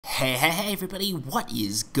Hey everybody, what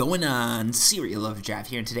is going on? Serial Overdrive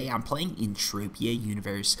here, and today I'm playing Entropia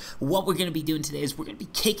Universe. What we're going to be doing today is we're going to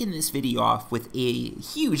be kicking this video off with a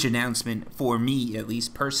huge announcement for me, at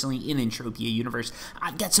least personally, in Entropia Universe.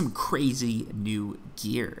 I've got some crazy new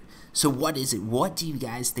gear. So what is it? What do you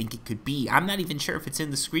guys think it could be? I'm not even sure if it's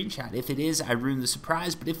in the screenshot. If it is, I ruined the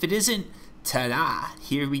surprise, but if it isn't, ta-da!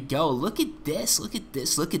 Here we go. Look at this, look at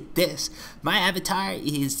this, look at this. My avatar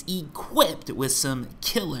is equipped with some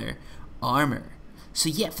killer armor. So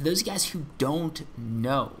yeah, for those guys who don't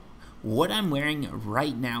know, what I'm wearing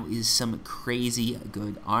right now is some crazy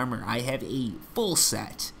good armor. I have a full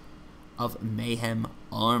set of Mayhem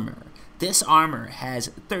armor. This armor has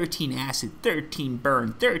 13 acid, 13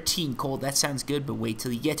 burn, 13 cold. That sounds good, but wait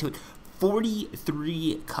till you get to it.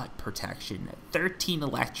 43 cut protection, 13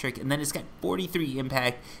 electric, and then it's got 43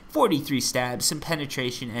 impact, 43 stab, some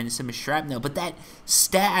penetration, and some shrapnel. But that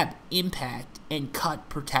stab, impact, and cut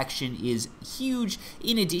protection is huge.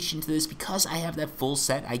 In addition to this, because I have that full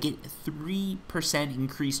set, I get 3%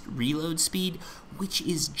 increased reload speed, which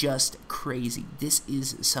is just crazy. This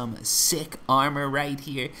is some sick armor right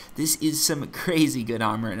here. This is some crazy good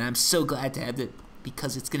armor, and I'm so glad to have it,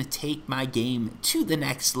 because it's going to take my game to the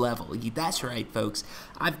next level. That's right, folks.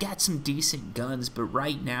 I've got some decent guns, but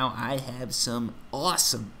right now I have some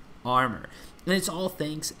awesome armor. And it's all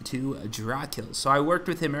thanks to Drakil. So I worked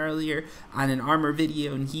with him earlier on an armor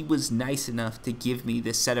video, and he was nice enough to give me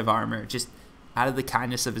this set of armor just out of the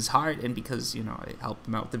kindness of his heart, and because, you know, it helped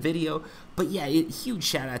him out with the video. But yeah, huge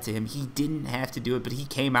shout out to him. He didn't have to do it, but he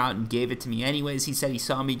came out and gave it to me anyways. He said he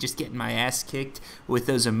saw me just getting my ass kicked with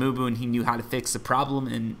those Amubu, and he knew how to fix the problem,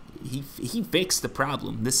 and he fixed the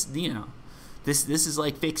problem. This, you know, this is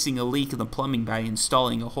like fixing a leak in the plumbing by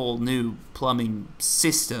installing a whole new plumbing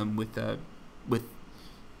system with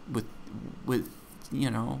you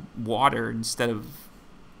know, water instead of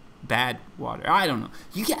bad water. I don't know.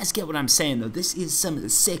 You guys get what I'm saying, though. This is some of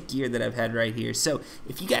the sick gear that I've had right here. So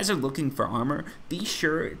if you guys are looking for armor, be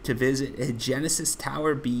sure to visit Genesis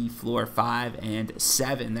Tower B floor 5 and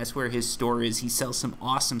 7. That's where his store is. He sells some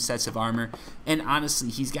awesome sets of armor, and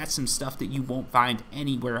honestly, he's got some stuff that you won't find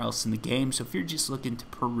anywhere else in the game. So if you're just looking to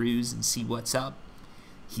peruse and see what's up,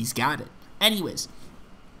 he's got it. Anyways,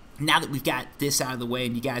 now that we've got this out of the way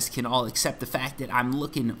and you guys can all accept the fact that I'm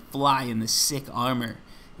looking fly in the sick armor,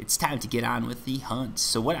 it's time to get on with the hunt.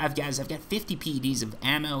 So what I've got is I've got 50 PEDs of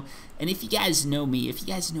ammo, and if you guys know me, if you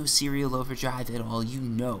guys know Serial Overdrive at all, you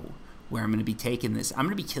know where I'm going to be taking this. I'm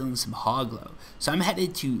going to be killing some Hoglow. So I'm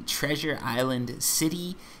headed to Treasure Island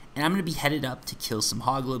City, and I'm going to be headed up to kill some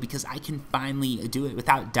Hoglow because I can finally do it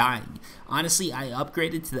without dying. Honestly, I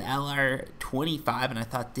upgraded to the LR25, and I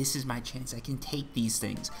thought this is my chance. I can take these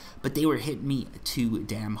things, but they were hitting me too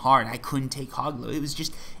damn hard. I couldn't take Hoglow. It was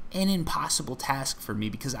just an impossible task for me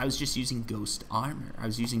because I was just using ghost armor. I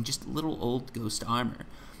was using just little old ghost armor.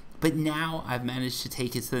 But now I've managed to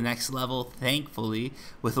take it to the next level, thankfully,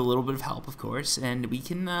 with a little bit of help, of course, and we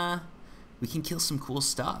can kill some cool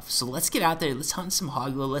stuff. So let's get out there, let's hunt some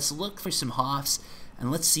Hoglow, let's look for some Hoffs,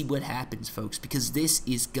 and let's see what happens, folks, because this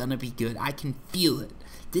is gonna be good. I can feel it.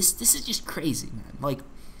 This is just crazy, man. Like,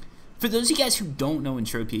 for those of you guys who don't know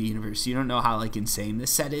Entropia Universe, you don't know how like insane this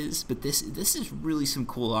set is, but this is really some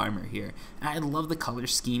cool armor here. And I love the color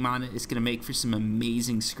scheme on it. It's gonna make for some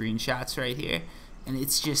amazing screenshots right here, and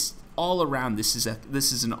it's just all around. This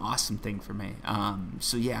is an awesome thing for me.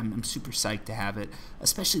 So yeah, I'm super psyched to have it,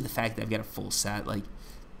 especially the fact that I've got a full set. Like,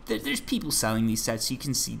 there's people selling these sets, so you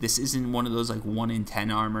can see this isn't one of those like 1 in 10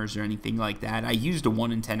 armors or anything like that. I used a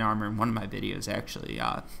 1 in 10 armor in one of my videos actually.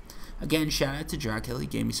 Again, shout out to Drakil. He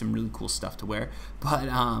gave me some really cool stuff to wear. But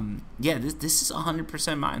yeah, this is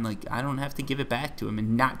 100% mine. Like, I don't have to give it back to him,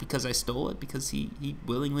 and not because I stole it, because he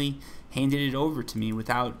willingly handed it over to me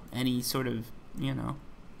without any sort of, you know,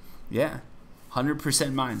 yeah,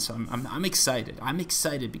 100% mine. So I'm excited. I'm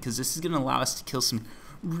excited because this is gonna allow us to kill some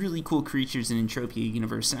really cool creatures in Entropia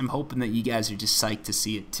Universe, and I'm hoping that you guys are just psyched to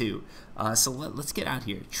see it too. So let's get out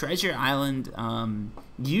here. Treasure Island,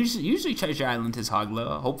 usually Treasure Island has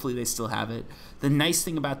Hoglow. Hopefully they still have it. The nice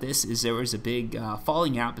thing about this is there was a big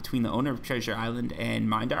falling out between the owner of Treasure Island and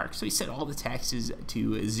Mindark, so he set all the taxes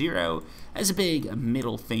to 0 as a big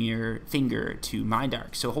middle finger to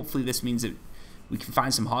Mindark. So hopefully this means that we can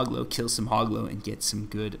find some Hoglow, kill some Hoglow, and get some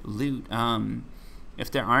good loot. If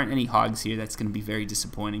there aren't any hogs here, that's going to be very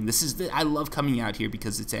disappointing. I love coming out here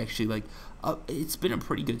because it's actually like, it's been a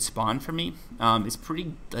pretty good spawn for me. It's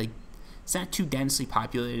pretty, like, it's not too densely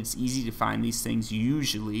populated. It's easy to find these things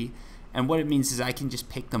usually, and what it means is I can just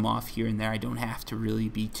pick them off here and there. I don't have to really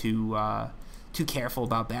be too too careful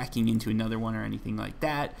about backing into another one or anything like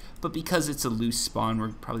that. But because it's a loose spawn, we're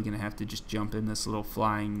probably going to have to just jump in this little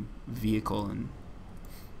flying vehicle and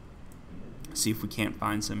see if we can't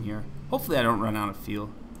find some here. Hopefully I don't run out of fuel.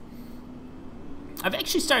 I've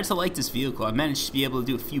actually started to like this vehicle. I've managed to be able to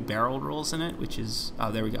do a few barrel rolls in it, which is...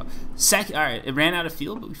 Oh, there we go. Alright, it ran out of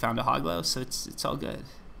fuel, but we found a hoglow, so it's all good.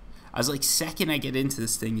 I was like, second I get into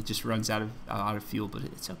this thing, it just runs out of fuel, but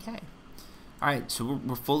it's okay. Alright, so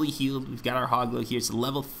we're fully healed. We've got our hoglow here. It's a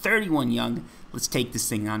level 31 young. Let's take this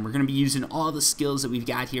thing on. We're going to be using all the skills that we've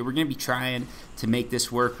got here. We're going to be trying to make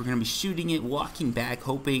this work. We're going to be shooting it, walking back,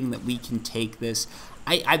 hoping that we can take this.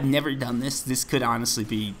 I've never done this. This could honestly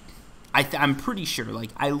be... I'm pretty sure, like,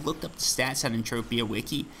 I looked up the stats on Entropia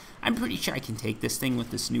Wiki. I'm pretty sure I can take this thing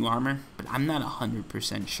with this new armor, but I'm not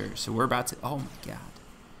 100% sure. So we're about to... Oh my god.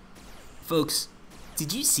 Folks,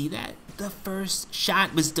 did you see that? The first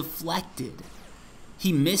shot was deflected.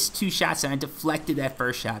 He missed 2 shots and I deflected that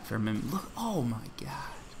first shot from him. Look, oh my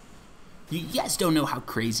god. You guys don't know how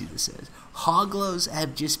crazy this is. Hoglows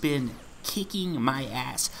have just been kicking my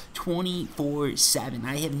ass 24/7.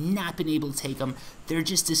 I have not been able to take them. They're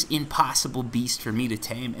just this impossible beast for me to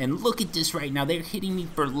tame. And look at this right now. They're hitting me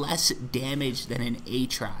for less damage than an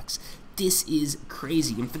Aatrox. This is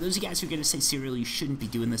crazy. And for those of you guys who are going to say, Cyril, you shouldn't be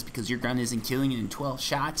doing this because your gun isn't killing it in 12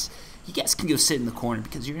 shots, you guys can go sit in the corner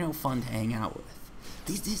because you're no fun to hang out with.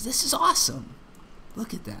 This is awesome.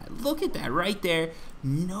 Look at that. Look at that right there.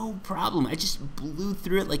 No problem. I just blew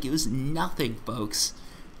through it like it was nothing, folks.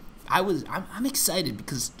 I'm excited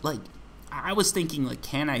because, like, I was thinking, like,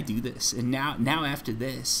 can I do this? And now after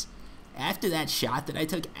this, after that shot that I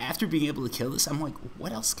took, after being able to kill this, I'm like,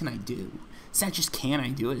 what else can I do? It's not just can I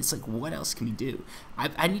do it, it's like, what else can we do?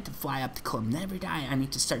 I need to fly up to Club Never Die. I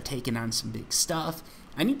need to start taking on some big stuff.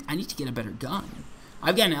 I need to get a better gun.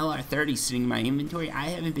 I've got an LR30 sitting in my inventory. I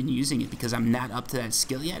haven't been using it because I'm not up to that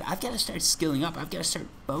skill yet. I've got to start skilling up. I've got to start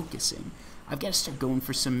focusing. I've got to start going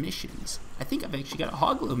for some missions. I think I've actually got a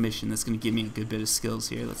hoglow mission that's going to give me a good bit of skills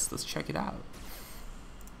here. Let's check it out.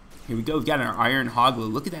 Here we go. We've got our iron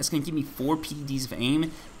hoglow. Look at that. It's going to give me 4 PDs of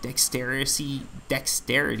aim, dexterity.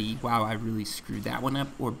 Wow, I really screwed that one up.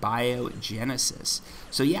 Or biogenesis.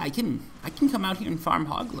 So yeah, I can come out here and farm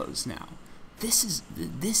hoglows now. This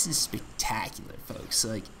is spectacular, folks.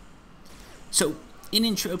 Like, so in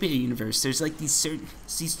Entropia Universe, there's like these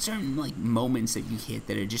certain like moments that you hit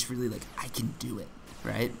that are just really like, I can do it,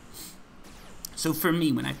 right? So for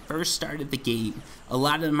me, when I first started the game, a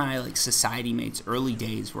lot of my like society mates early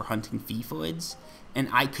days were hunting Fifoids, and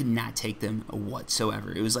I could not take them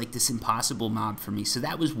whatsoever. It was like this impossible mob for me. So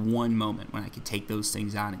that was one moment when I could take those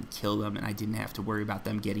things on and kill them, and I didn't have to worry about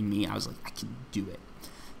them getting me. I was like, I can do it.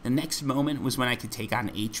 The next moment was when I could take on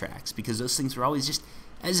Aatrox, because those things were always just,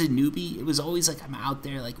 as a newbie, it was always like I'm out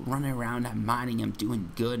there like running around, I'm mining, I'm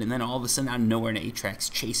doing good, and then all of a sudden out of nowhere an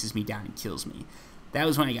Aatrox chases me down and kills me. That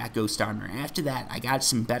was when I got Ghost Armor. After that, I got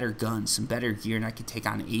some better guns, some better gear, and I could take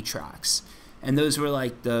on Aatrox. And those were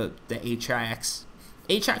like the Aatrox.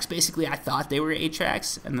 Aatrox, basically, I thought they were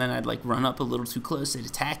Aatrox, and then I'd like run up a little too close, they'd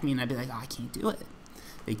attack me, and I'd be like, oh, I can't do it.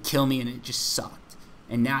 They'd kill me, and it just sucked.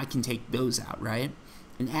 And now I can take those out, right?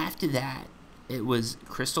 And after that, it was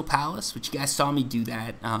Crystal Palace, which you guys saw me do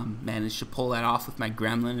that. Managed to pull that off with my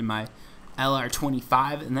Gremlin and my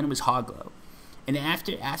LR25, and then it was Hoglow. And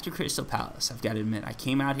after Crystal Palace, I've got to admit, I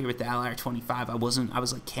came out here with the LR25. I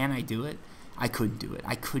was like, can I do it? I couldn't do it.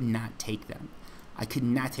 I could not take them. I could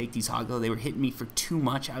not take these Hoglow. They were hitting me for too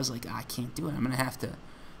much. I was like, I can't do it. I'm gonna have to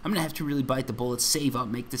really bite the bullet, save up,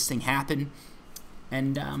 make this thing happen.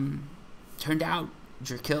 And turned out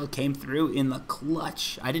Drakil came through in the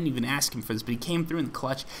clutch. I didn't even ask him for this, but he came through in the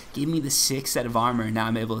clutch, gave me the 6 set of armor, and now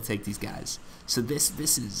I'm able to take these guys. So this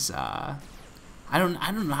is I don't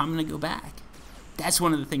know how I'm gonna go back. That's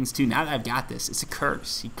one of the things too. Now that I've got this, it's a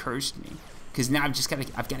curse. He cursed me, because now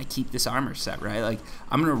I've got to keep this armor set, right? Like,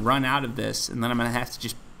 I'm gonna run out of this, and then I'm gonna have to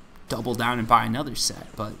just double down and buy another set.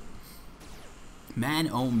 But man,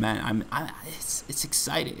 oh man, it's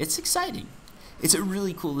exciting. It's exciting. It's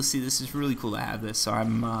really cool to see. This is really cool to have this. So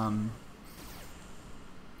I'm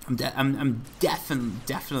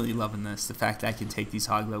definitely loving this. The fact that I can take these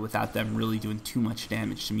Hoglow without them really doing too much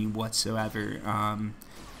damage to me whatsoever.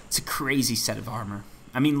 It's a crazy set of armor.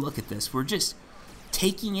 I mean, look at this. We're just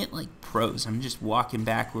taking it like pros. I'm just walking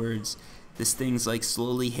backwards. This thing's like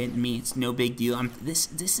slowly hitting me. It's no big deal. This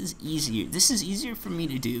is easier. This is easier for me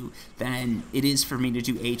to do than it is for me to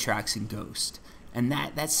do Aatrox and Ghost. And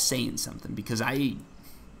that's saying something, because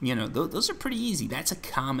those are pretty easy. That's a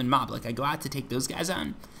common mob. Like, I go out to take those guys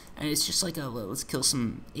on, and it's just like let's kill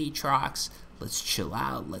some Aatrox. Let's chill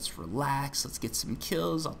out, let's relax, let's get some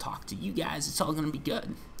kills, I'll talk to you guys, it's all gonna be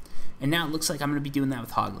good. And now it looks like I'm gonna be doing that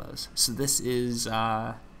with Hoglows. So this is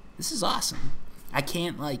awesome. I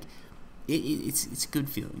can't, like, it's a good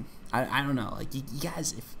feeling. I don't know, like, you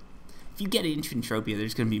guys, if you get into Entropia,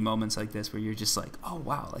 there's gonna be moments like this where you're just like, oh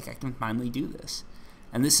wow, like I can finally do this.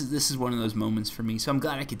 And this is one of those moments for me, so I'm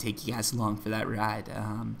glad I could take you guys along for that ride.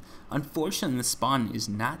 Unfortunately, the spawn is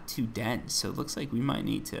not too dense, so it looks like we might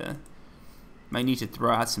need to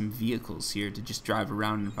throw out some vehicles here to just drive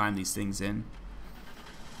around and find these things in.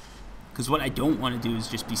 Because what I don't want to do is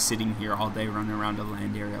just be sitting here all day running around a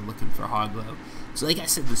land area looking for Hoglow. So like I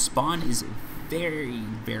said, the spawn is very,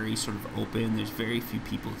 very sort of open. There's very few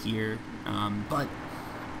people here, but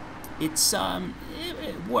it's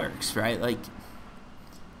it works, right? Like,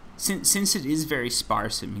 since it is very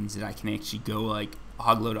sparse, it means that I can actually go like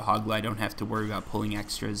Hoglow to Hoglow. I don't have to worry about pulling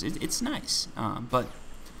extras. It's nice, but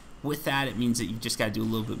with that, it means that you've just got to do a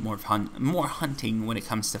little bit more hunting when it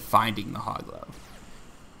comes to finding the Hoglow.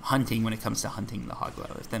 Hunting when it comes to hunting the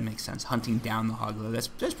Hoglow, if that makes sense. Hunting down the Hoglow.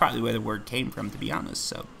 That's probably where the word came from, to be honest.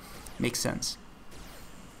 So, makes sense.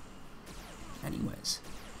 Anyways,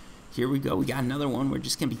 here we go. We got another one. We're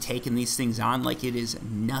just gonna be taking these things on like it is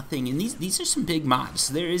nothing. And these are some big mobs.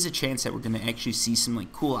 So there is a chance that we're gonna actually see some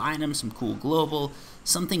like cool items, some cool global,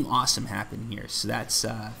 something awesome happen here. So that's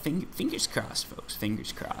fingers crossed, folks.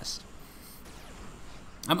 Fingers crossed.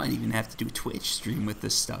 I might even have to do a Twitch stream with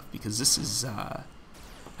this stuff because this is, I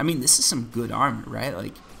mean, this is some good armor, right?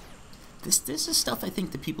 Like, this is stuff I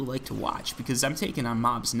think that people like to watch because I'm taking on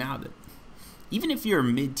mobs now that, even if you're a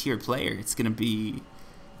mid-tier player, it's gonna be,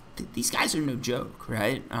 these guys are no joke,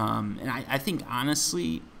 right? And I think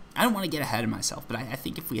honestly, I don't want to get ahead of myself, but I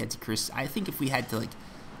think if we had to like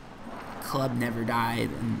Club Never Died,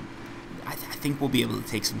 and I think we'll be able to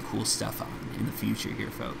take some cool stuff on in the future here,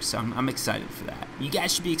 folks. So I'm excited for that. You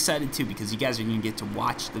guys should be excited too because you guys are gonna get to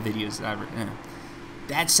watch the videos that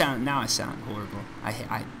now I sound horrible.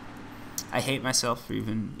 I hate myself for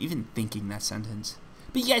even thinking that sentence.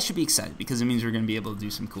 But you guys should be excited because it means we're gonna be able to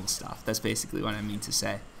do some cool stuff. That's basically what I mean to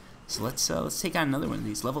say. So let's take on another one of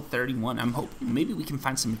these. Level 31. I'm hoping maybe we can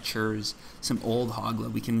find some matures, some old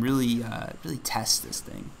Hoglow. We can really test this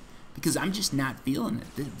thing because I'm just not feeling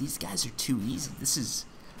it. These guys are too easy.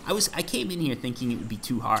 I came in here thinking it would be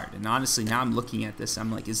too hard, and honestly now I'm looking at this.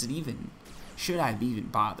 I'm like, should I have even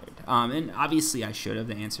bothered? And obviously I should have.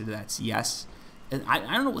 The answer to that's yes. And I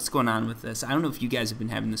don't know what's going on with this. I don't know if you guys have been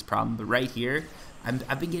having this problem, but right here,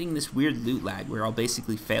 I've been getting this weird loot lag where I'll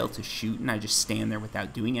basically fail to shoot and I just stand there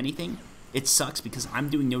without doing anything. It sucks because I'm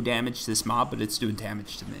doing no damage to this mob, but it's doing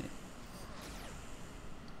damage to me.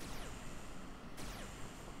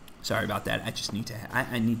 Sorry about that. I just need to.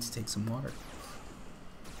 I need to take some water.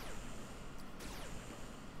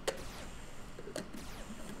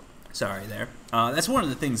 Sorry there. That's one of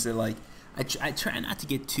the things that like I try not to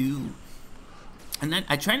get too, and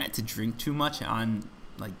I try not to drink too much on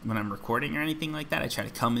like when I'm recording or anything like that. I try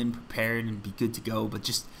to come in prepared and be good to go, but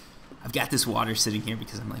just I've got this water sitting here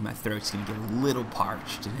because I'm like my throat's gonna get a little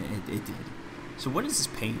parched, and it did. So what is this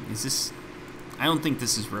paint? Is this? I don't think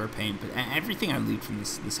this is rare paint, but everything I loot from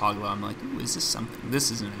this Hoglow, I'm like, ooh, is this something? This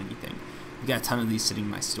isn't anything. I've got a ton of these sitting in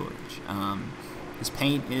my storage. This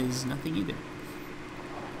paint is nothing either.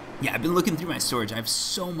 Yeah, I've been looking through my storage. I have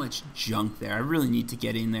so much junk there. I really need to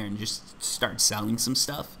get in there and just start selling some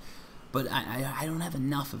stuff. But I don't have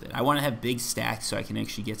enough of it. I want to have big stacks so I can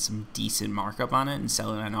actually get some decent markup on it and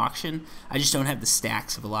sell it on auction. I just don't have the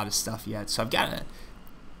stacks of a lot of stuff yet. So I've got to...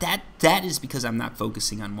 That is because I'm not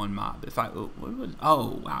focusing on one mob.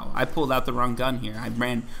 Oh, wow. I pulled out the wrong gun here. I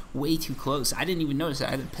ran way too close. I didn't even notice I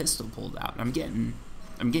had a pistol pulled out. I'm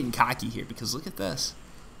getting cocky here because look at this.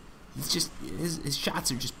 It's just his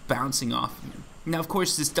shots are just bouncing off me. Now, of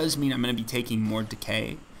course, this does mean I'm going to be taking more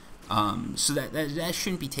decay. So that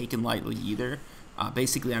shouldn't be taken lightly either.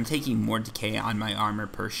 Basically, I'm taking more decay on my armor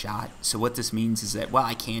per shot. So what this means is that while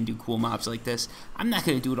I can do cool mobs like this, I'm not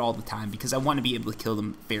going to do it all the time because I want to be able to kill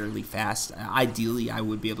them fairly fast. Ideally, I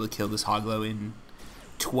would be able to kill this Hoglow in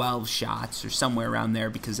 12 shots or somewhere around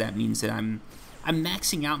there because that means that I'm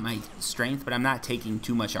maxing out my strength, but I'm not taking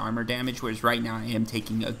too much armor damage, whereas right now I am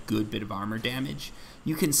taking a good bit of armor damage.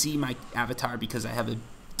 You can see my avatar because I have a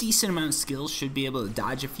decent amount of skills, should be able to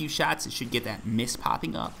dodge a few shots. It should get that miss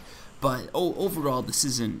popping up. But overall, this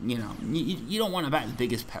isn't, you don't want to buy the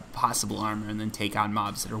biggest possible armor and then take on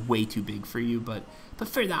mobs that are way too big for you. But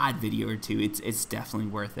for the odd video or two, it's definitely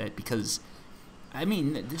worth it because, I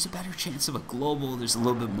mean, there's a better chance of a global. There's a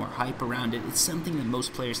little bit more hype around it. It's something that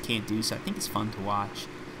most players can't do, so I think it's fun to watch.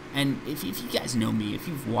 And if you guys know me, if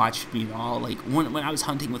you've watched me at all, like when I was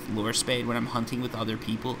hunting with Lure Spade, when I'm hunting with other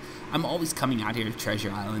people, I'm always coming out here to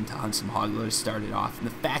Treasure Island to hunt some hogler to start it off. And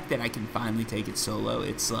the fact that I can finally take it solo,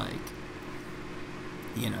 it's like,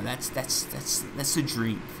 you know, that's the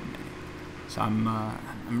dream for me. So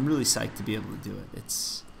I'm really psyched to be able to do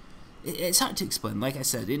it. It's hard to explain. Like I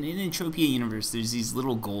said, in Entropia Universe, there's these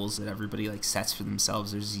little goals that everybody like sets for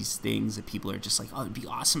themselves. There's these things that people are just like, oh, it'd be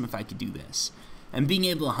awesome if I could do this. And being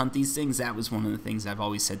able to hunt these things, that was one of the things I've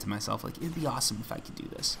always said to myself, like, it'd be awesome if I could do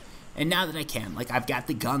this. And now that I can, like, I've got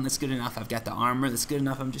the gun that's good enough, I've got the armor that's good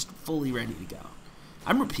enough, I'm just fully ready to go.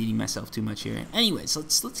 I'm repeating myself too much here. Anyways,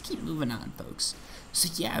 let's keep moving on, folks. So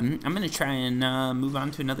yeah, I'm gonna try and move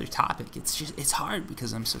on to another topic. It's hard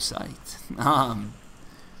because I'm so psyched.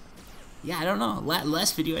 Yeah, I don't know.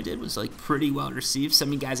 Last video I did was like pretty well received. Some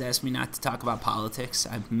of you guys asked me not to talk about politics.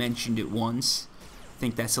 I've mentioned it once. I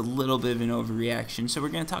think that's a little bit of an overreaction. So we're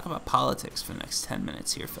gonna talk about politics for the next 10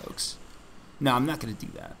 minutes here, folks. No, I'm not gonna do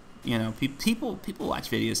that. You know, people watch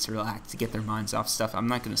videos to relax, to get their minds off stuff. I'm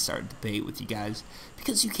not gonna start a debate with you guys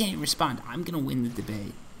because you can't respond. I'm gonna win the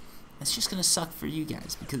debate. That's just gonna suck for you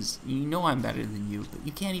guys because you know I'm better than you, but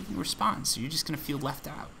you can't even respond, so you're just gonna feel left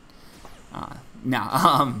out.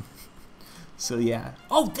 So yeah.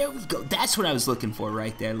 Oh, there we go. That's what I was looking for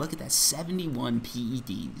right there. Look at that, 71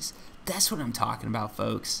 PEDs. That's what I'm talking about,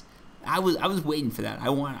 folks. I was waiting for that. I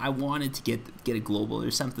wanted to get a global or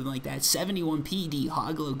something like that. 71 PED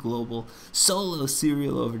Hoglo global solo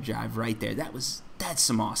serial overdrive right there. That's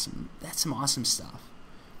some awesome stuff.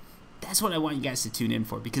 That's what I want you guys to tune in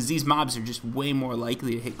for because these mobs are just way more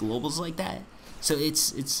likely to hit globals like that. So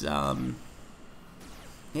it's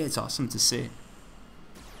awesome to see.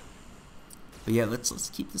 But yeah, let's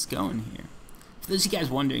keep this going here. For those of you guys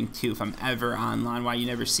wondering too, if I'm ever online, why you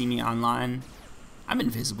never see me online, I'm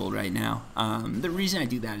invisible right now. The reason I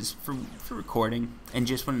do that is for recording and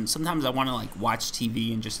just when sometimes I want to like watch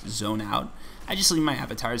TV and just zone out. I just leave my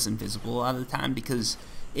avatars invisible a lot of the time because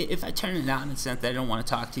if I turn it on, it's not that I don't want to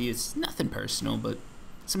talk to you. It's nothing personal, but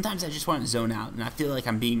sometimes I just want to zone out, and I feel like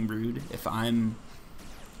I'm being rude if I'm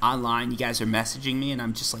online. You guys are messaging me, and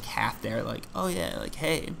I'm just like half there, like, oh yeah, like,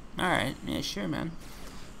 hey, all right, yeah, sure, man.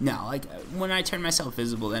 No, like when I turn myself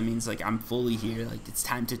visible, that means like I'm fully here. Like it's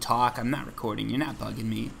time to talk. I'm not recording. You're not bugging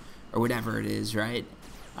me, or whatever it is, right?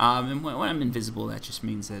 And when I'm invisible, that just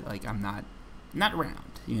means that like I'm not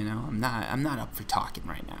around. You know, I'm not up for talking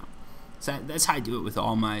right now. So that's how I do it with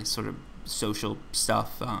all my sort of social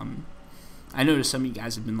stuff. I noticed some of you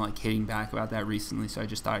guys have been like hitting back about that recently, so I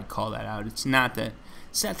just thought I'd call that out. It's not that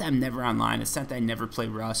I'm never online. It's not that I never play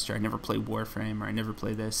Rust or I never play Warframe or I never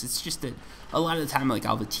play this. It's just that a lot of the time, like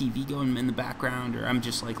I'll have a TV going in the background, or I'm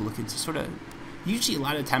just like looking to sort of. Usually, a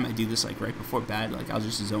lot of the time I do this like right before bed. Like I'll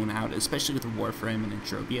just zone out, especially with Warframe and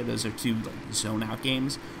Entropia. Those are two like zone out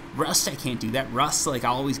games. Rust, I can't do that. Rust, like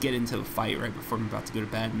I'll always get into a fight right before I'm about to go to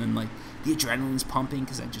bed, and then like the adrenaline's pumping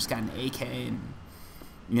because I just got an AK, and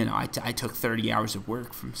you know I took 30 hours of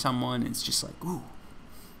work from someone. And it's just like ooh.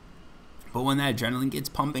 But when that adrenaline gets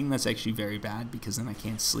pumping, that's actually very bad because then I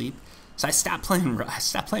can't sleep. So I stopped playing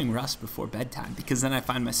Rust before bedtime because then I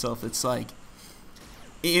find myself, it's like,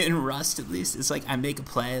 in Rust at least, it's like I make a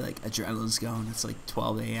play, like adrenaline's going, it's like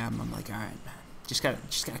 12 a.m. I'm like, all right, man, just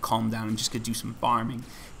gotta calm down. I'm just gonna do some farming,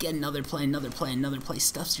 get another play.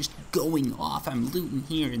 Stuff's just going off. I'm looting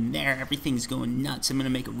here and there. Everything's going nuts. I'm gonna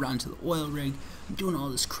make a run to the oil rig. I'm doing all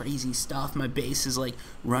this crazy stuff. My base is like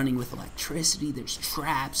running with electricity. There's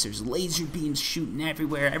traps. There's laser beams shooting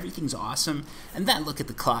everywhere. Everything's awesome. And then look at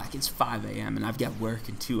the clock. It's 5 a.m. and I've got work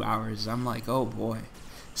in 2 hours. I'm like, oh boy.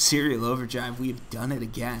 Serial overdrive, we have done it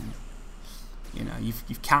again. You know,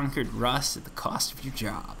 you've conquered Rust at the cost of your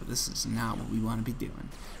job. This is not what we want to be doing.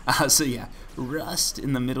 So yeah, Rust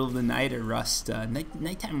in the middle of the night or Rust,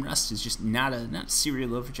 nighttime Rust is just not a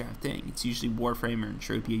serial overdrive thing. It's usually Warframe or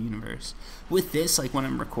Entropia Universe. With this, like when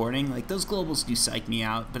I'm recording, like those globals do psych me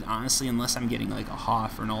out, but honestly, unless I'm getting like a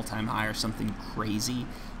HOF or an all-time high or something crazy,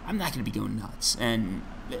 I'm not going to be going nuts. And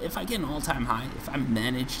if I get an all-time high, if I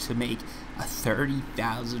manage to make a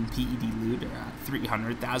 30,000 PED loot or a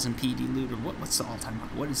 300,000 PED loot, or what's the all-time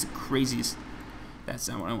high? What is the craziest? That's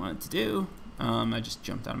not what I wanted to do. I just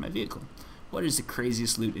jumped out of my vehicle. What is the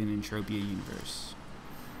craziest loot in Entropia Universe?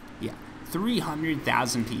 Yeah,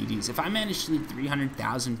 300,000 PEDs. If I manage to loot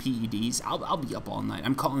 300,000 PEDs, I'll be up all night.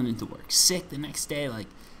 I'm calling into work sick the next day. Like,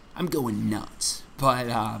 I'm going nuts. But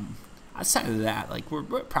outside of that, like we're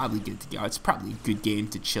probably good to go. It's probably a good game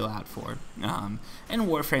to chill out for. And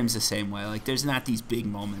Warframe's the same way. Like there's not these big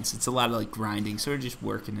moments. It's a lot of like grinding, so we're just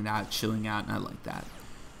working it out, chilling out, and I like that.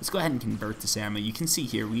 Let's go ahead and convert this ammo. You can see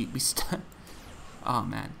here we Oh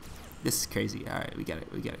man, this is crazy. All right, we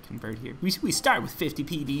gotta convert here. We start with 50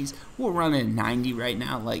 PDs. We're running at 90 right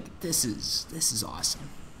now. Like this is awesome.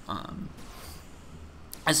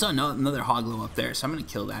 I saw another hoglo up there, so I'm gonna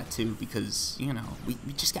kill that too because you know we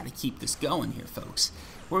just gotta keep this going here, folks.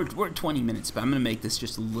 We're at 20 minutes, but I'm gonna make this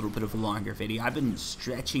just a little bit of a longer video. I've been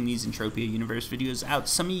stretching these Entropia Universe videos out.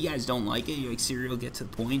 Some of you guys don't like it. You're like, Serial, get to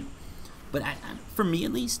the point. But for me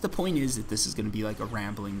at least, the point is that this is gonna be like a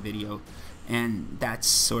rambling video, and that's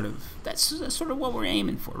sort of what we're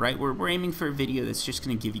aiming for, right? We're aiming for a video that's just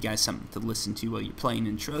gonna give you guys something to listen to while you're playing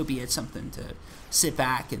Entropia. It's something to sit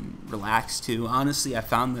back and relax to. Honestly, I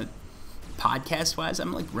found that podcast-wise,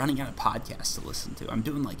 I'm like running out of podcasts to listen to. I'm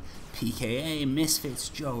doing like PKA, Misfits,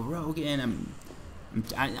 Joe Rogan.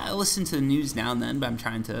 I listen to the news now and then, but I'm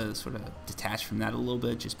trying to sort of detach from that a little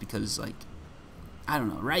bit, just because like I don't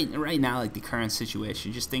know. Right now, like the current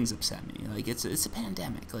situation, just things upset me. Like it's a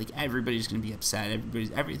pandemic. Like everybody's gonna be upset.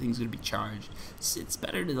 Everything's gonna be charged. It's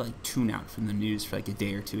better to like tune out from the news for like a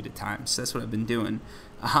day or two at a time. So that's what I've been doing.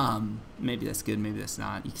 Maybe that's good. Maybe that's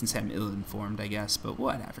not. You can say I'm ill-informed, I guess, but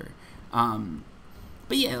whatever.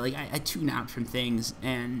 But yeah, like I tune out from things,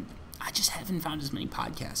 and I just haven't found as many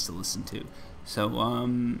podcasts to listen to. So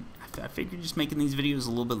I figured just making these videos a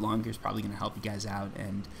little bit longer is probably going to help you guys out.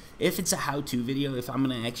 And if it's a how-to video, if I'm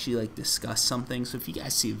going to actually like discuss something, so if you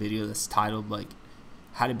guys see a video that's titled like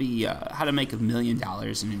how to make $1 million in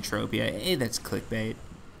Entropia, that's clickbait,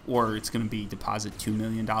 or it's going to be deposit $2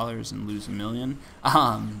 million and lose $1 million.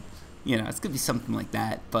 You know, it's going to be something like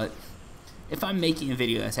that. But if I'm making a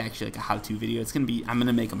video that's actually like a how-to video, I'm going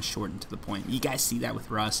to make them short and to the point. You guys see that with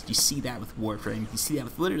Rust. You see that with Warframe. You see that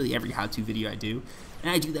with literally every how-to video I do. And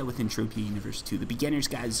I do that with Entropia Universe too. The beginners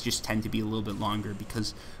guys just tend to be a little bit longer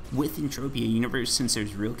because with Entropia Universe, since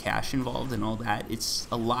there's real cash involved and all that, it's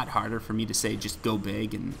a lot harder for me to say just go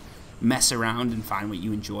big and mess around and find what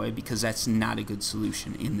you enjoy, because that's not a good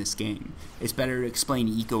solution in this game. It's better to explain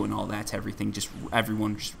eco and all that to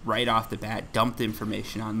everyone just right off the bat, dump the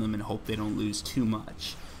information on them and hope they don't lose too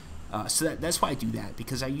much. So that's why I do that,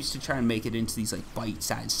 because I used to try and make it into these like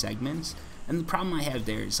bite-sized segments. And the problem I have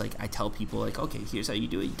there is like I tell people like, okay, here's how you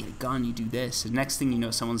do it. You get a gun, you do this. And next thing you know,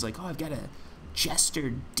 someone's like, oh, I've got a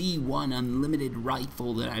Jester D1 unlimited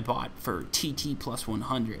rifle that I bought for TT plus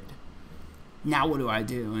 100. Now what do I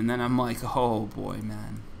do? And then I'm like, oh boy,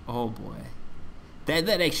 man, oh boy. That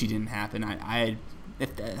actually didn't happen.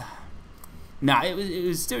 There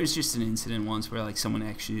was just an incident once where like someone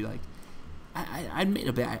actually like I made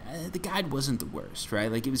a bad. The guide wasn't the worst,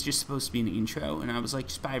 right? Like it was just supposed to be an intro, and I was like,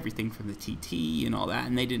 just buy everything from the TT and all that,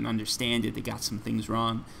 and they didn't understand it. They got some things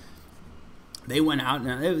wrong. They went out,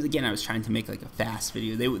 and it was, again, I was trying to make like a fast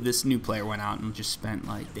video. This new player went out and just spent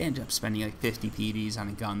like, they ended up spending like 50 PDs on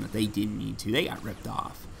a gun that they didn't need to. They got ripped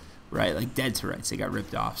off, right? Like dead to rights, they got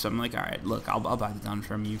ripped off. So I'm like, all right, look, I'll buy the gun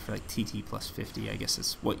from you for like TT plus 50. I guess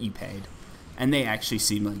that's what you paid. And they actually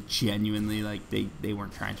seemed like genuinely like they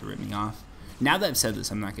weren't trying to rip me off. Now that I've said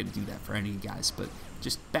this, I'm not going to do that for any of you guys, but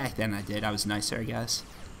just back then I did. I was nicer, I guess,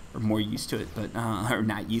 or more used to it, but or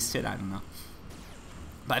not used to it. I don't know.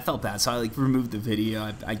 But I felt bad, so I like removed the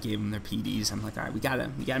video. I gave them their PDs. I'm like, all right, we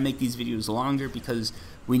gotta make these videos longer because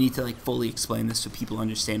we need to like fully explain this so people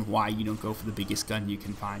understand why you don't go for the biggest gun you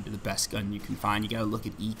can find or the best gun you can find. You gotta look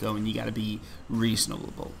at eco, and you gotta be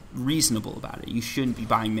reasonable about it. You shouldn't be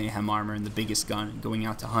buying Mayhem armor and the biggest gun and going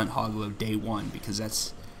out to hunt Hoglo day one, because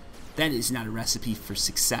that is not a recipe for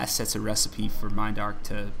success. That's a recipe for MindArc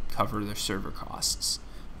to cover their server costs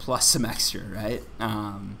plus some extra, right?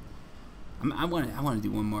 I want to do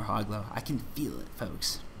one more Hoglo. I can feel it,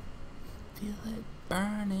 folks. Feel it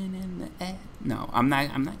burning in the air. No, I'm not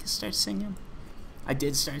gonna start singing. I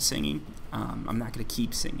did start singing. I'm not gonna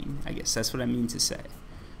keep singing. I guess that's what I mean to say,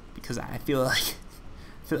 because I feel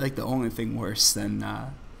like the only thing worse than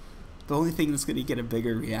the only thing that's gonna get a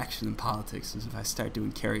bigger reaction in politics is if I start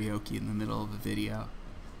doing karaoke in the middle of a video.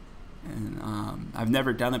 And I've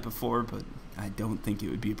never done it before, but I don't think it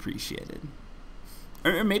would be appreciated.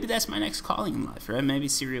 Or maybe that's my next calling in life, right? Maybe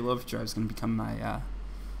Serial Overdrive is going to become my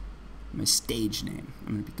my stage name.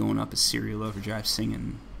 I'm going to be going up as Serial Overdrive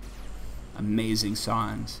singing amazing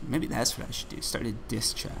songs. Maybe that's what I should do. Start a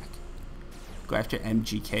diss track. Go after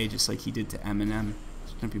MGK just like he did to Eminem.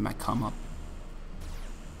 It's going to be my come up.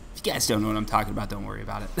 If you guys don't know what I'm talking about, don't worry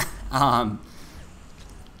about it.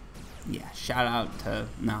 Yeah, shout out to...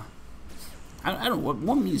 No. I don't know,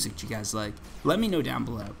 what music do you guys like? Let me know down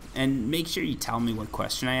below. And make sure you tell me what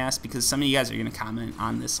question I asked, because some of you guys are going to comment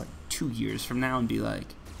on this like 2 years from now and be like,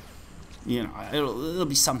 you know, it'll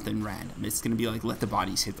be something random. It's going to be like, let the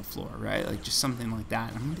bodies hit the floor, right? Like just something like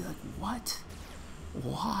that. And I'm going to be like, what?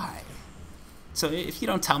 Why? So if you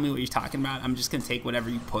don't tell me what you're talking about, I'm just gonna take whatever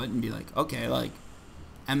you put and be like, okay, like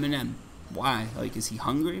Eminem. Why? Like, is he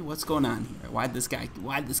hungry? What's going on here? Why'd this guy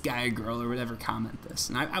or girl or whatever comment this?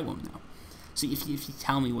 And I won't know. So if you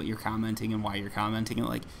tell me what you're commenting and why you're commenting, and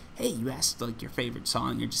like, hey, you asked like your favorite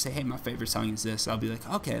song, or just say, hey, my favorite song is this, I'll be like,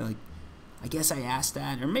 okay, like, I guess I asked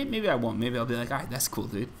that, or maybe I won't. Maybe I'll be like, all right, that's cool,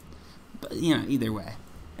 dude. But you know, either way.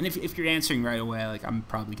 And if you're answering right away, like, I'm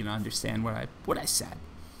probably gonna understand what I said.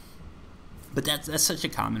 But that's such a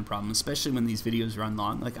common problem, especially when these videos run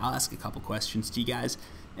long. Like, I'll ask a couple questions to you guys,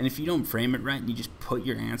 and if you don't frame it right and you just put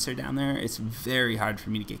your answer down there, it's very hard for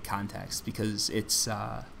me to get context, because it's,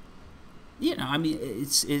 you know, I mean,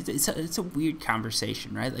 it's a weird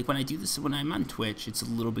conversation, right? Like, when I do this, when I'm on Twitch, it's a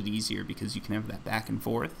little bit easier because you can have that back and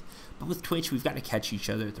forth. But with Twitch, we've got to catch each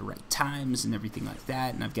other at the right times and everything like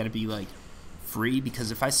that, and I've got to be, like, free,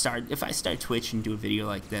 because if I start Twitch and do a video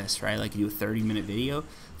like this, right, like do a 30-minute video,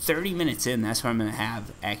 30 minutes in, that's when I'm gonna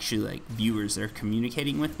have actually like viewers that are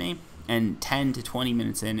communicating with me, and 10 to 20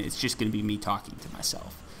 minutes in, it's just gonna be me talking to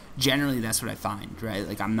myself. Generally, that's what I find, right?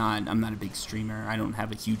 Like, I'm not a big streamer, I don't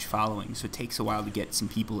have a huge following, so it takes a while to get some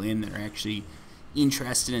people in that are actually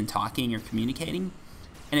interested in talking or communicating.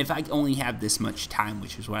 And if I only have this much time,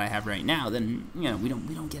 which is what I have right now, then, you know, we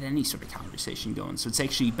don't get any sort of conversation going. So it's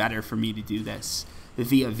actually better for me to do this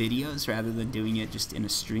via videos rather than doing it just in a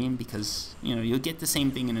stream, because, you know, you'll get the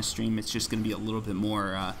same thing in a stream. It's just going to be a little bit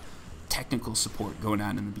more technical support going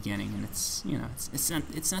on in the beginning, and it's, you know, it's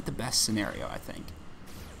not the best scenario, I think.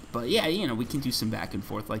 But yeah, you know, we can do some back and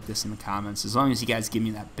forth like this in the comments. As long as you guys give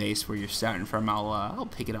me that base where you're starting from, I'll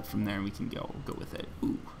pick it up from there and we can go with it.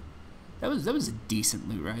 Ooh. That was a decent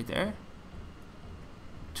loot right there.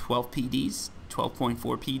 12 PDs, 12.4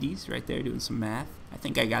 PDs right there, doing some math. I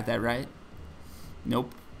think I got that right.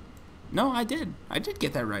 Nope. No, I did. I did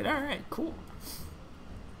get that right. All right, cool.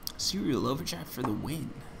 Serial overdrive for the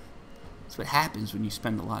win. That's what happens when you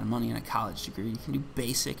spend a lot of money on a college degree. You can do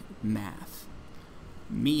basic math.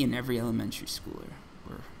 Me and every elementary schooler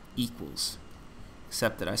were equals,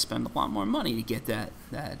 except that I spend a lot more money to get that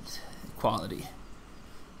quality.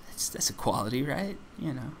 That's equality, right?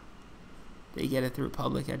 You know, they get it through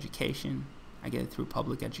public education. I get it through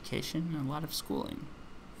public education and a lot of schooling.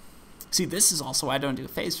 See, this is also why I don't do a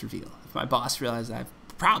face reveal. If my boss realizes I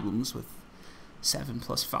have problems with 7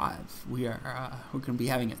 plus 5, we're going to be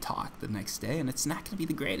having a talk the next day, and it's not going to be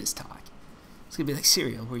the greatest talk. It's going to be like,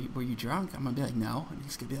 Serial, were you drunk? I'm going to be like, no. And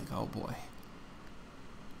he's going to be like, oh boy.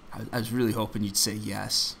 I was really hoping you'd say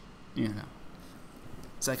yes. You know.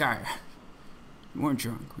 It's like, all right. You weren't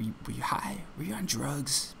drunk. Were you high? Were you on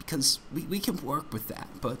drugs? Because we can work with that.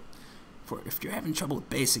 But if you're having trouble with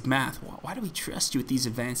basic math, why do we trust you with these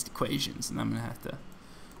advanced equations? And I'm gonna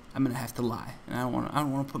have to lie. And I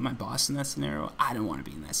don't want to put my boss in that scenario. I don't want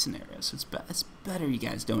to be in that scenario. So it's better you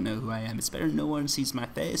guys don't know who I am. It's better no one sees my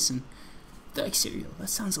face. And they're like, Serial, that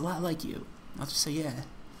sounds a lot like you. I'll just say, yeah,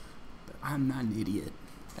 but I'm not an idiot.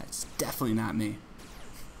 That's definitely not me.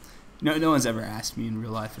 No one's ever asked me in real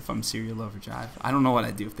life if I'm Serial Overdrive. I don't know what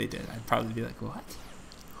I'd do if they did. I'd probably be like, what?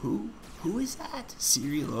 Who is that?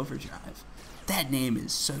 Serial Overdrive. That name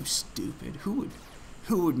is so stupid. Who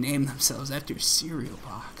would name themselves after a cereal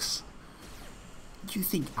box? Do you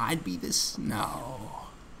think I'd be this? No.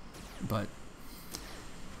 But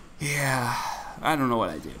yeah, I don't know what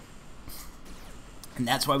I do. And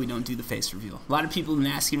that's why we don't do the face reveal. A lot of people have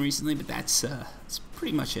been asking recently, but that's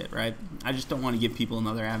pretty much it, right? I just don't want to give people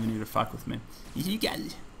another avenue to fuck with me. You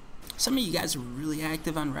guys, some of you guys are really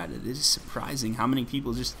active on Reddit. It is surprising how many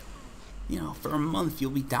people just, you know, for a month you'll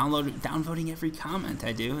be downvoting every comment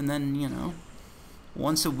I do, and then, you know,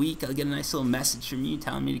 once a week I'll get a nice little message from you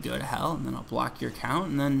telling me to go to hell, and then I'll block your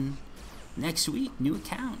account, and then next week, new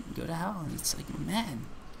account, go to hell. And it's like, man.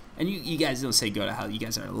 And you guys don't say go to hell. You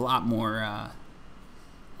guys are a lot more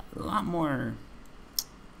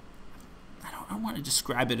I don't want to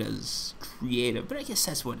describe it as creative, but I guess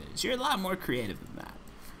that's what it is. You're a lot more creative than that.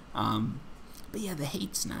 But yeah, the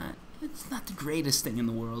hate's it's not the greatest thing in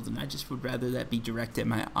the world, and I just would rather that be directed at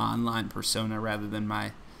my online persona rather than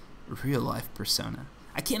my real life persona.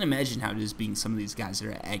 I can't imagine how it is being some of these guys that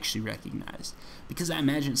are actually recognized, because I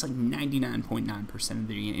imagine it's like 99.9% of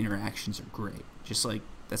their interactions are great. Just like,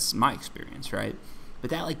 that's my experience, right? But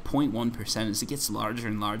that like 0.1%, as it gets larger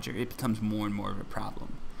and larger, it becomes more and more of a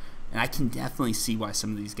problem. And I can definitely see why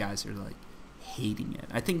some of these guys are like hating it.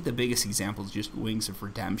 I think the biggest example is just Wings of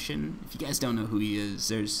Redemption. If you guys don't know who he is,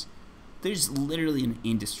 there's literally an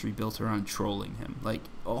industry built around trolling him. Like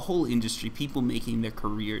a whole industry, people making their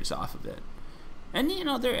careers off of it. And you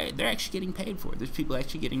know, they're actually getting paid for it. There's people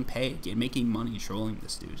actually getting paid, making money trolling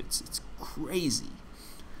this dude. It's crazy.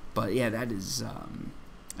 But yeah, that is,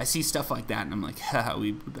 I see stuff like that and I'm like, haha,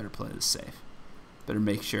 we better play this safe. Better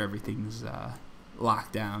make sure everything's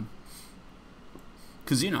locked down.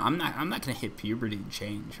 Because, you know, I'm not going to hit puberty and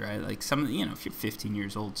change, right? Like, you know, if you're 15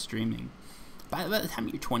 years old streaming, by the time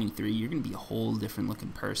you're 23, you're going to be a whole different looking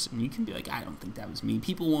person. You can be like, I don't think that was me.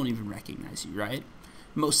 People won't even recognize you, right?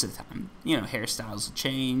 Most of the time. You know, hairstyles will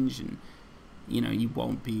change and, you know, you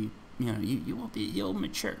won't be, you know, you'll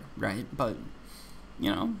mature, right? But,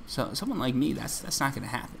 you know, so someone like me, that's not going to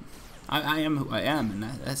happen. I am who I am, and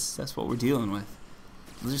that's what we're dealing with.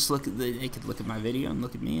 Just they could look at my video and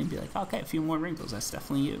look at me and be like, okay, a few more wrinkles, that's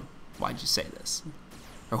definitely you. Why'd you say this?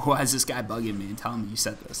 Or why is this guy bugging me and telling me you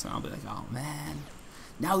said this? And I'll be like, oh man,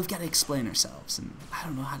 now we've got to explain ourselves, and I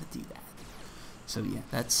don't know how to do that. So yeah,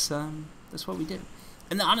 that's what we do.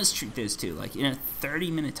 And the honest truth is too, like in a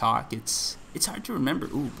 30-minute talk, it's hard to remember.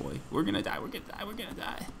 Ooh boy, we're gonna die, we're gonna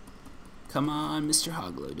die. Come on, Mr.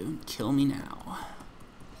 Hoglo, don't kill me now.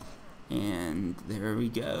 And there we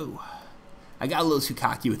go. I got a little too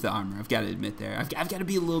cocky with the armor, I've got to admit there. I've got to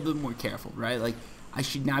be a little bit more careful, right? Like, I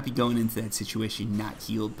should not be going into that situation not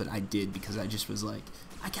healed, but I did because I just was like,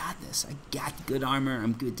 I got this. I got good armor.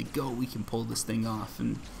 I'm good to go. We can pull this thing off,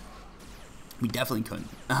 and we definitely couldn't.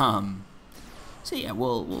 So yeah,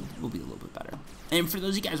 we'll be a little bit better. And for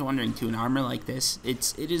those of you guys wondering too, an armor like this,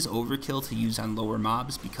 it is overkill to use on lower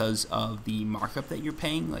mobs because of the markup that you're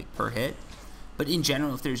paying, like per hit. But in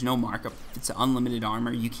general, if there's no markup, it's unlimited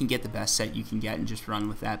armor. You can get the best set you can get and just run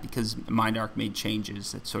with that because Mindark made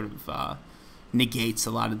changes that sort of negates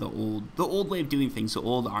a lot of the old way of doing things. The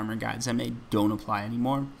old armor guides I made don't apply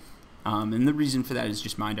anymore. And the reason for that is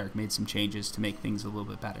just Mindark made some changes to make things a little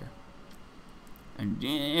bit better. And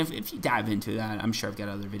if you dive into that, I'm sure I've got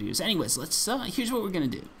other videos. Anyways, here's what we're going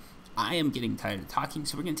to do. I am getting tired of talking,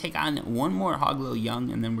 so we're going to take on one more Hoglo Young,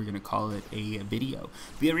 and then we're going to call it a video.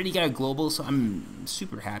 We already got a global, so I'm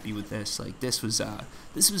super happy with this. Like, this was a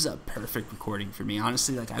perfect recording for me.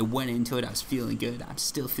 Honestly, like, I went into it, I was feeling good. I'm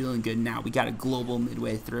still feeling good now. We got a global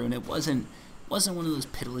midway through, and it wasn't one of those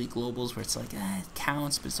piddly globals where it's like, it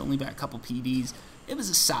counts, but it's only by a couple PDs. It was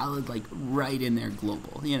a solid, like, right in there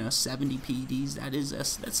global. You know, 70 PDs,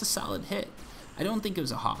 that's a solid hit. I don't think it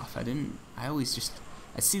was a HOF.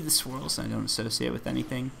 I see the swirls and I don't associate it with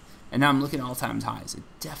anything. And now I'm looking at all-time highs. It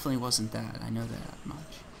definitely wasn't that. I know that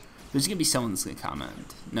much. There's going to be someone that's going to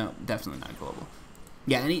comment. No, definitely not global.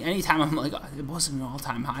 Yeah, anytime I'm like, oh, it wasn't an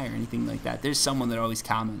all-time high or anything like that, there's someone that always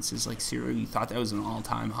comments, is like, Cyril, you thought that was an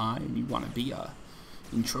all-time high and you want to be a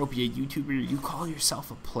Entropia YouTuber? You call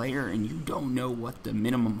yourself a player and you don't know what the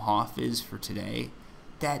minimum HOF is for today?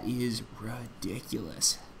 That is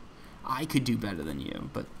ridiculous. I could do better than you,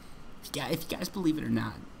 but if you guys believe it or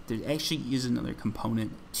not, there actually is another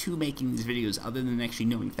component to making these videos other than actually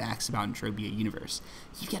knowing facts about Entropia Universe.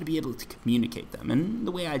 You've got to be able to communicate them, and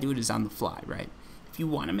the way I do it is on the fly, right? If you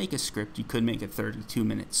want to make a script, you could make a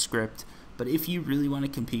 32-minute script, but if you really want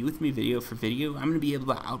to compete with me video for video, I'm going to be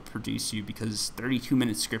able to outproduce you because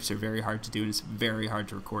 32-minute scripts are very hard to do, and it's very hard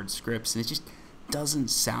to record scripts, and it just doesn't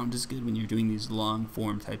sound as good when you're doing these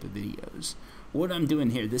long-form type of videos. What I'm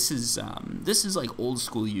doing here, this is like old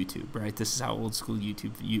school YouTube, right? This is how old school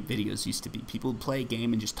YouTube videos used to be. People would play a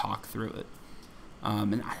game and just talk through it.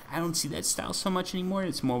 And I don't see that style so much anymore.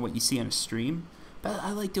 It's more what you see on a stream. But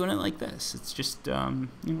I like doing it like this. It's just you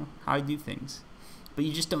know, how I do things. But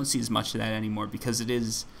you just don't see as much of that anymore because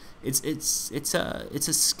it's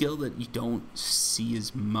a skill that you don't see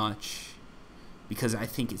as much because I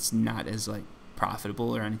think it's not as like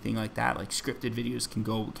profitable or anything like that. Like scripted videos can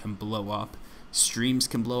blow up. Streams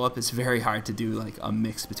can blow up. It's very hard to do like a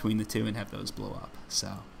mix between the two and have those blow up.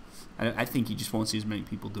 So I think you just won't see as many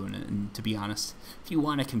people doing it. And to be honest, if you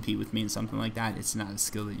want to compete with me in something like that, it's not a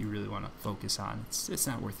skill that you really want to focus on. It's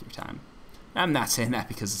not worth your time. I'm not saying that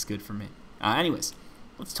because it's good for me. Anyways,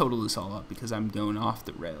 let's total this all up because I'm going off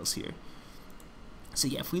the rails here. So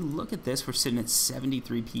yeah, if we look at this, we're sitting at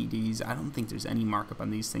 73 PDs. I don't think there's any markup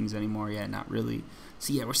on these things anymore yet, not really.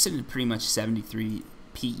 So yeah, we're sitting at pretty much 73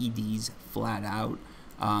 PEDs flat out.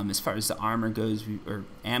 As far as the armor goes, or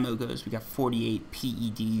ammo goes, we got 48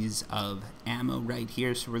 PEDs of ammo right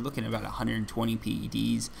here. So we're looking at about 120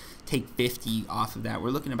 PEDs. Take 50 off of that. We're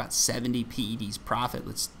looking at about 70 PEDs profit.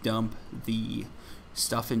 Let's dump the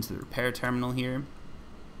stuff into the repair terminal here.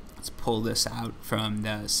 Let's pull this out from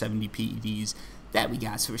the 70 PEDs that we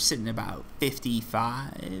got. So we're sitting at about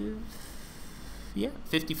 55. Yeah,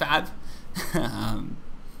 55.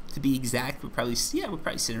 to be exact. We're probably sitting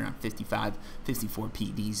around 55, 54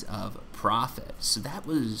 PDs of profit. So that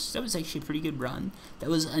was actually a pretty good run. That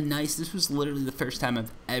was this was literally the first time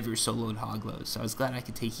I've ever soloed hog loads. So I was glad I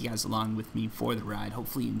could take you guys along with me for the ride.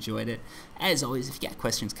 Hopefully you enjoyed it. As always, if you got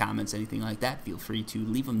questions, comments, anything like that, feel free to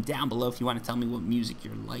leave them down below. If you want to tell me what music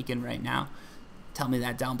you're liking right now, tell me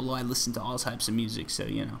that down below. I listen to all types of music, so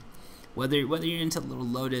whether you're into Little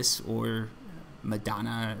Lotus or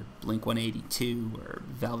Madonna or Blink-182 or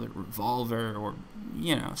Velvet Revolver or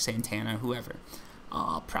Santana, whoever,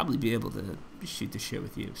 I'll probably be able to shoot the shit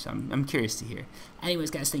with you. So I'm curious to hear.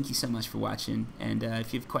 Anyways, guys, thank you so much for watching. And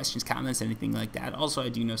if you have questions, comments, anything like that. Also, I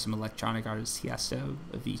do know some electronic artists: Tiesto,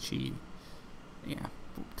 Avicii,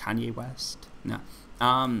 Kanye West. No,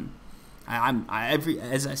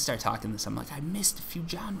 as I start talking this, I'm like, I missed a few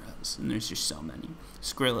genres, and there's just so many.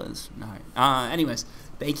 Skrilla's. All right. Anyways,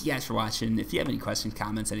 thank you guys for watching. If you have any questions,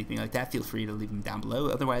 comments, anything like that, feel free to leave them down below.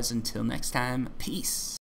 Otherwise, until next time, peace.